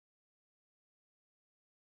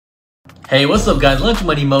Hey, what's up guys,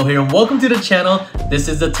 LunchMoneyMo here and welcome to the channel. This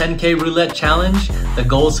is the 10K Roulette Challenge. The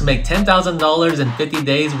goal is to make $10,000 in 50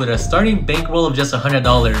 days with a starting bankroll of just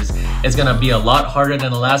 $100. It's gonna be a lot harder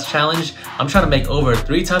than the last challenge. I'm trying to make over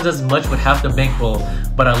 3 times as much with half the bankroll,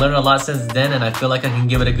 but I learned a lot since then and I feel like I can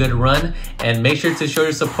give it a good run. And make sure to show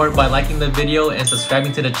your support by liking the video and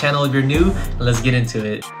subscribing to the channel if you're new. Let's get into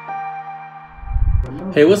it.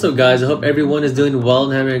 Hey, what's up guys? I hope everyone is doing well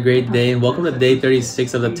and having a great day, and welcome to day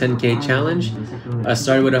 36 of the 10K challenge. I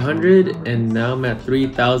started with 100 and now I'm at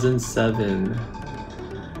 3,007.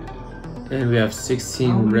 And we have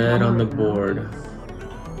 16 red on the board.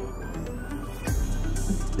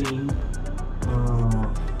 16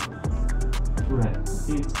 red.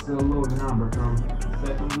 It's a low number from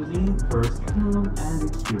second within first column, and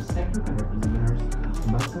it's your second character winners.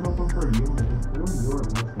 That's an open for you, looking for your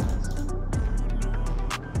best guys.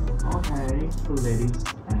 Okay, ladies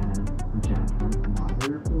and gentlemen,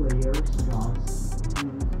 other players, guys.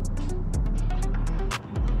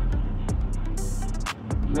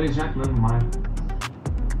 Ladies and gentlemen, my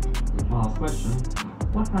last question.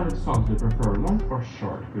 What kind of songs do you prefer, long or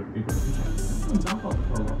short?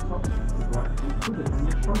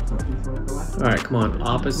 Alright, come on.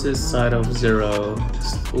 Opposite side of 0.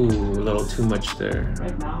 Ooh, a little too much there.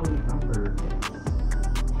 Right now, we number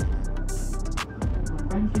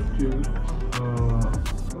 22.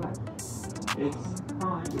 It's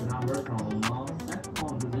time to number from set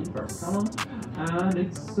on the first column, and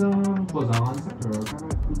it's was on sector.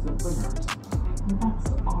 It's a winner. Box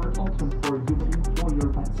are open for you for your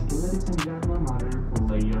bets, ladies and gentlemen, other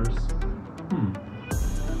players.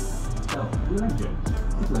 So, we like jokes.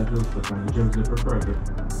 Let's go for kind of jokes they prefer.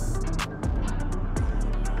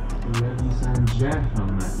 Ladies and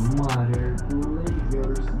gentlemen, other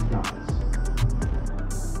players, guys.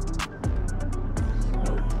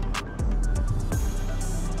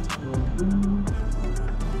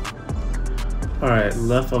 Alright,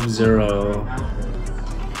 left of 0.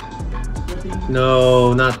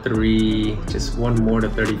 No, not 3. Just one more to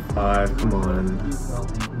 35. Come on.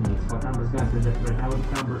 What number is going to the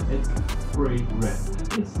number? It's 3 red.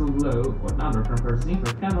 It's low. What number from first in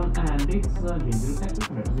for canon, and it's ginger sector.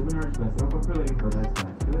 The winner is best of relating for that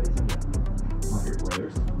side. Ladies and gentlemen, my dear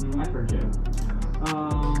players, my first joke.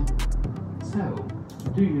 So,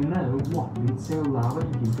 do you know what means so loud in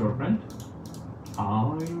his girlfriend? I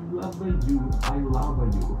love you, I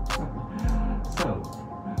love you. So,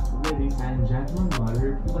 ladies and gentlemen,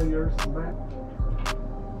 other players back.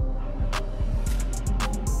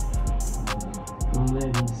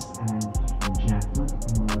 Ladies and gentlemen,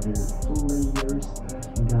 other players,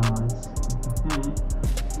 guys.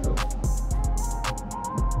 So,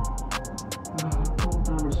 all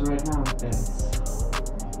numbers right now is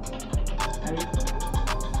 8,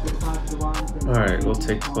 5 to 1. Alright, we'll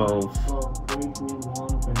take 12.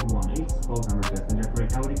 21, 8, 12 numbers left, and that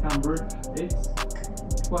reality number is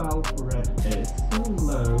 12 red is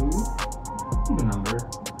low. Even number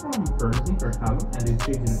from first in first column, and it's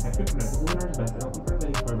changing the effective red winners, best open for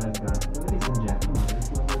ladies for best guys. Ladies and gentlemen,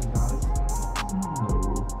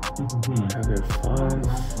 others guys.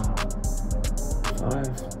 Okay, 5,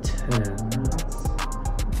 10.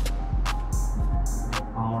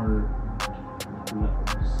 Our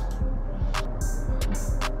levels.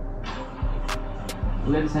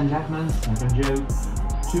 Ladies and gentlemen, second joke.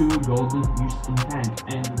 2 golden fish in hand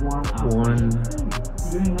and 1 out. 1.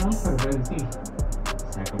 Doing now for the very thing.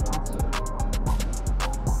 Second answer.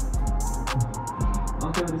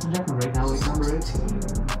 Okay, ladies and gentlemen, right now we number it.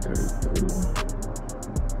 33.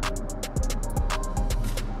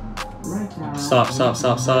 Right now.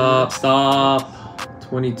 Stop.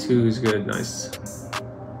 22 is good, nice.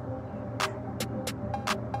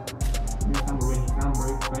 Number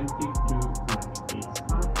 22.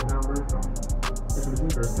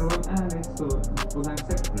 First column, and it's so was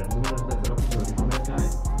accepted. The winners that the opportunity for that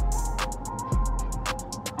guys.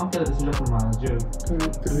 After this is just a minus joke.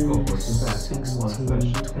 33, 16,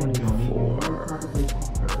 24.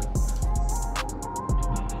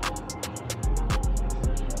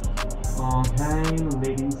 Okay,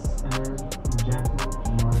 ladies and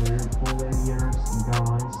gentlemen, mother players,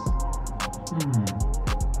 guys.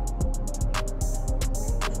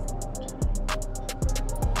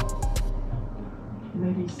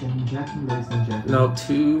 Ladies and gentlemen. No,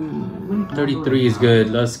 233 is good.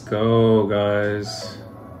 Let's go, guys.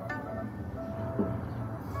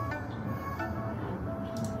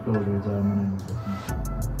 You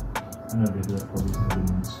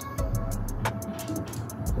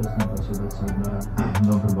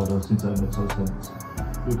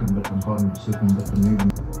can bet on partners, you can bet on even.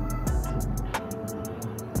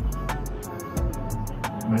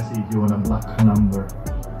 Messi, if you want a black number.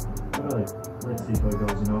 Alright, let's see how it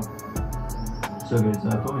goes, you know. So guys,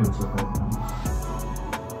 tell me what's your favorite numbers.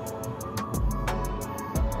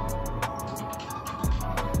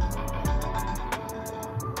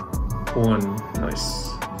 One, nice.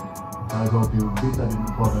 I hope you beat that in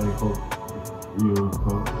before. I hope you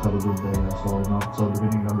have a good day as well. So the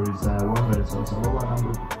winning number is 1 red, so it's a lower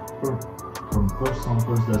number from first on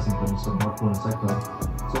first dozen points, so not one sector.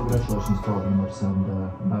 So congratulations to all the numbers and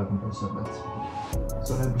now compressor bets.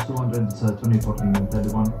 So numbers 200 is 20, 14 and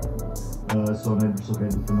 31. So numbers okay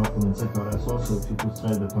with the North and sector as well. So if you could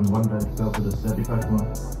try that on 1 red, fell to the 35 to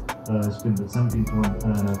 1, spin the 17 to 1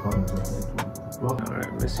 and a card to 8 to 1. Well,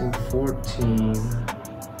 alright, missing 14.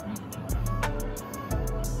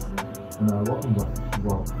 And welcome back.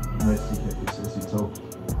 Wow, nice to hear this. So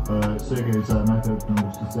you guys, my favorite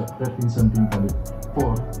numbers is 13, 17,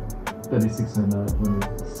 24, 36 and 27.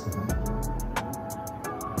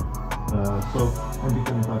 So maybe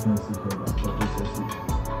 25 minutes to play that, but this is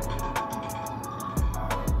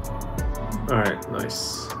Alright, nice.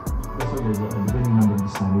 So guys, the winning number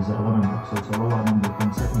this time is 11 bucks, so it's a lower number from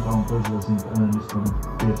second round, first lesson, and then this one,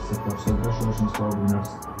 5th sector. So congratulations to all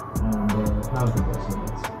winners, and now the best of it.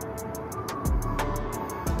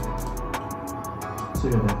 So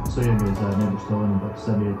yeah guys, numbers to 11 bucks,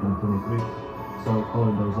 78 and 23. So all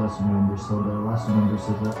of those last two numbers. So the last two numbers is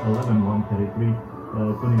 11, 1, 33,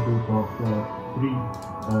 22, 12, 3,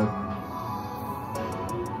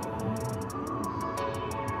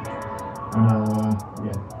 and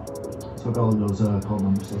yeah. So all of those call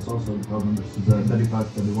numbers. So it's also the call numbers is 35,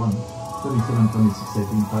 31, 27, 26,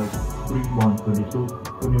 18, 5, 3, 1, 22,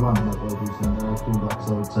 21, like all these, and 2 black.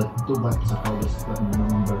 So it's 2 black is a call list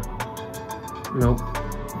number. Nope.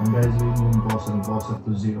 And guys, we move closer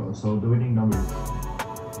to 0. So the winning number is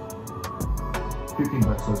 15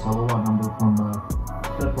 back, so it's a lower number from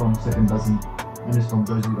third from second dozen, and it's from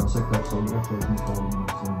 0 sector. So we actually can call it.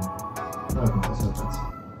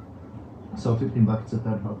 So 15 back is the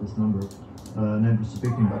third hottest number. Numbers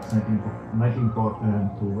 15 backs, 19 4 and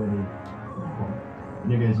 20.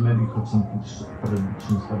 And you guys maybe got some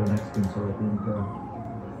predictions for the next game, so I think.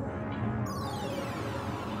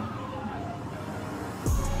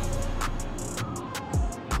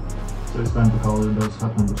 So it's time to call those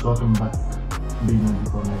hot numbers. Welcome back,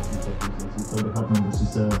 B94 next. So the hot numbers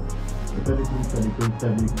is 33, 32,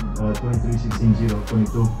 30, 23, 16, 0,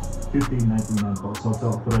 22, 15, 19, 9, 4. So to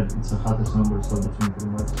red, it's the hottest number, so definitely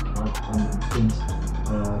much spins.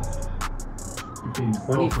 15,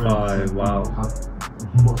 25, wow.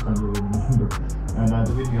 Most unbelievable number. And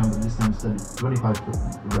the winning number this time is 25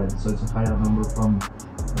 red, so it's a higher number from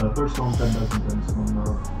first round 10 dozen points from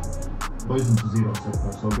poison to 0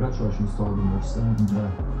 sector. So congratulations to all the winners, and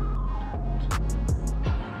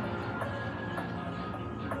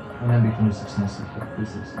MB 26 nice sector.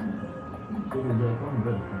 This is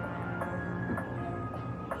very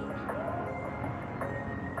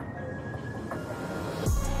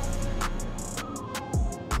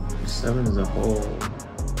 7 as a whole.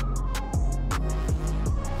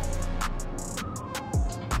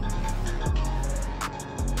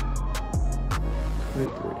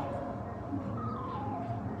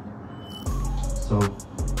 So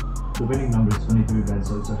the winning number is 23 red,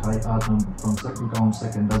 so it's a high odd number from second count,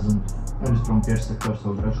 second dozen, and it's from first sector.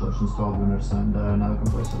 So congratulations to all winners, and now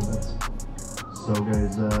compressor bets. So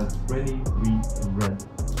guys, 23 red.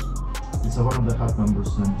 It's one of the hot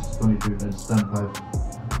numbers, and it's 23 red, 10-5.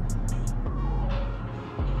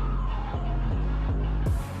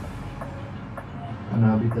 And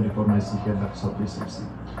I'll be 34 nice here back, so please see.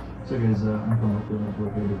 So guys, I'm going to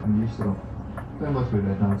work a bit from you, so I'm not good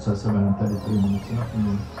right now. It's 7 and 33 minutes,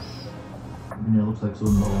 and it looks like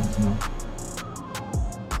soon balance now.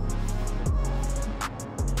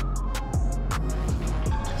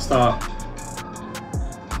 Stop.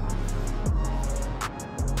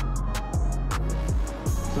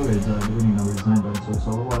 So guys, the winning number is 9 red, so it's a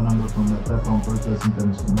lower number from the third round, first lesson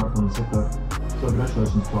tennis from Mark on sector. So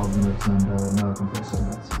congratulations to all winners, and now compressor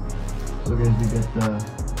bets. So guys, we get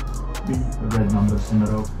 3 red numbers in a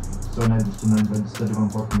row. So neighbors to 9 red, 31,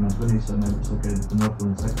 14 and 20, so neighbors okay with the North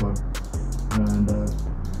and sector. And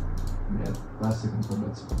yeah, last second for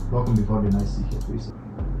bets. Welcome before the nice here, please.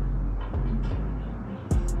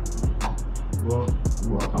 Well,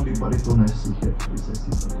 welcome everybody to nice here, please.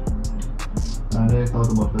 And I thought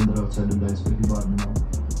about weather outside and it's pretty bad now.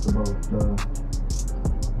 It's about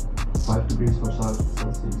 5 degrees for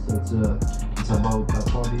Celsius, so it's about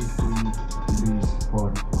 43 degrees for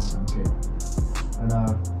Fahrenheit. And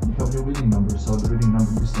we have new winning numbers, so the winning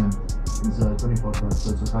number this time is 24 bucks,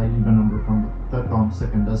 so it's a high even number from third count,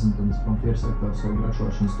 second doesn't, and it's from clear sector, so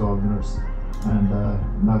congratulations to all winners, and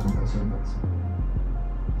now compulsory bets.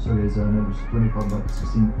 So guys, numbers 24 bucks,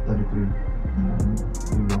 1633, and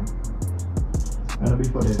we won. And a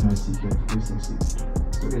big body at nice here, 360.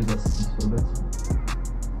 So guys, that's it for bets.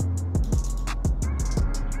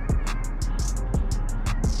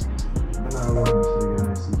 And now we're going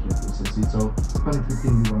to see again, I see here, 360. So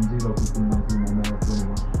 2015 we won 0, 15, 19, and now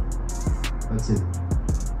 21. That's it.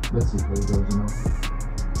 That's it, there it goes, you know.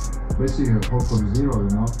 Basically, hope for 0,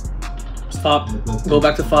 you know. Stop. Go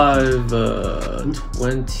back to 5,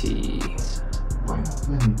 20. Why not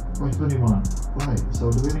 20? Why 21? Why?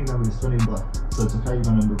 So the winning number is 20 black. So it's a high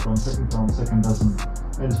even number from second count, second doesn't,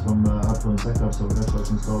 ends from outflow and sector, so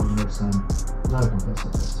congratulations to all winners, and now confess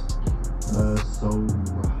that. So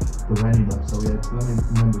 20 black. So we have 20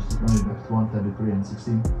 members to 20 black, 133 and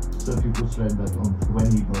 16. So if you put straight bet on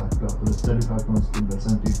 20 black, after the 35 points, spin bet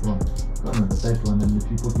 71, corner bet 81, and if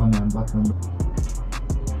you put money on black number.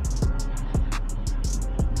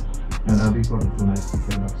 And I'll be for the 2 nights to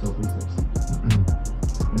turn up, so please text.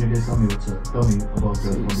 And you guys tell me about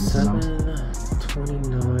the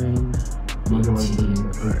 29. What do I do in the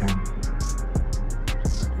first time?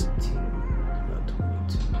 18,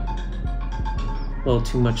 22. A little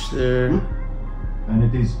too much there. And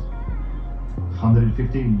it is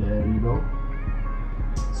 115, there you go.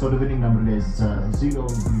 So the winning number guys is 0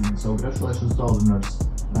 green, so congratulations to all the winners,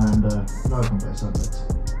 and no complex bets.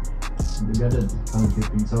 They got it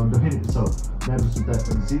 115, so the winning, so members to that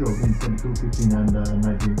 0 green, 22, 15 and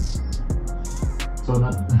 19. So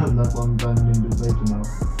not long time in the later now.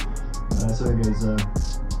 So guys,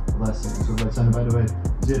 last second, so let's end. By the way,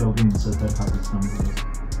 0 green is that happens number guys.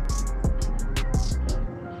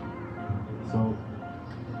 So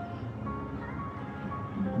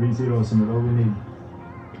 3 zeros in a row we need.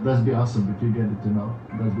 That'd be awesome if you get it to know.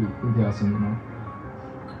 That'd be pretty awesome, you know.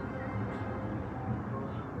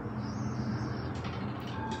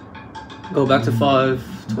 Go back to 5,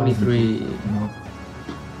 23. You know.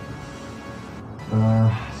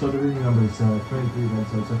 So the winning number is 23,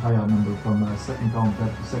 so it's a higher number from second count,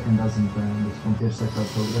 second doesn't, and it's from third sector,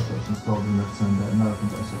 so congratulations to all winners, and American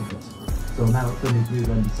bets. So now 23,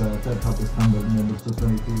 then it's third hardest number, members to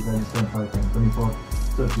 23, then it's 25 and 24.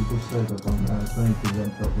 So if you push straight up on 23, then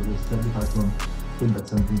top of this 35 one, spin bet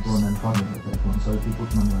 71 and corner bet that one. So if you put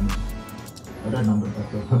money on it, that number that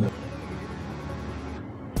will put it.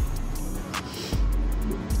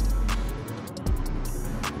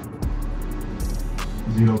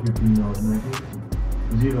 Zero, 15 or 19.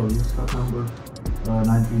 0 is cut number,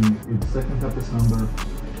 19 is second toughest number,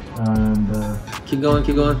 and keep going,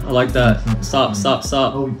 keep going. I like that. Stop, stop,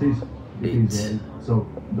 stop. Oh, it is. It is. So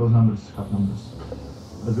those numbers cut numbers.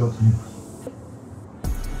 Let's go to him.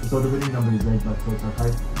 So the winning number is 8 black, so it's a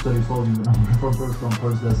high. So you solve the number from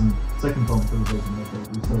first doesn't, second from first doesn't. Okay,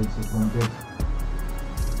 so it's from third.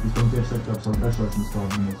 It's from third sector, so congratulations to all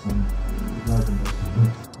winners, and nothing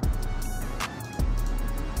else.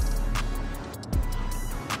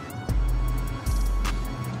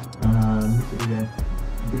 Again,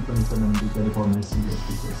 B27 B34 nice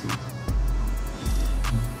CSP.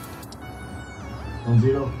 On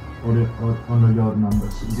 0 or on your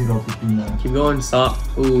numbers 0, 15. Keep going, stop.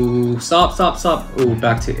 Ooh, stop, stop, stop. Ooh,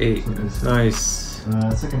 back to 8. Nice.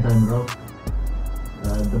 Second time in a row.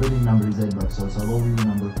 The winning number is 8 bucks, so it's a low even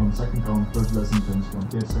number from second count, first lesson comes from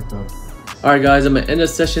third sector. Alright guys, I'm gonna end the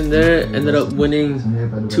session there. Ended up winning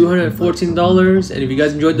 $214, and if you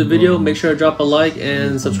guys enjoyed the video, make sure to drop a like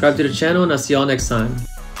and subscribe to the channel, and I'll see y'all next time.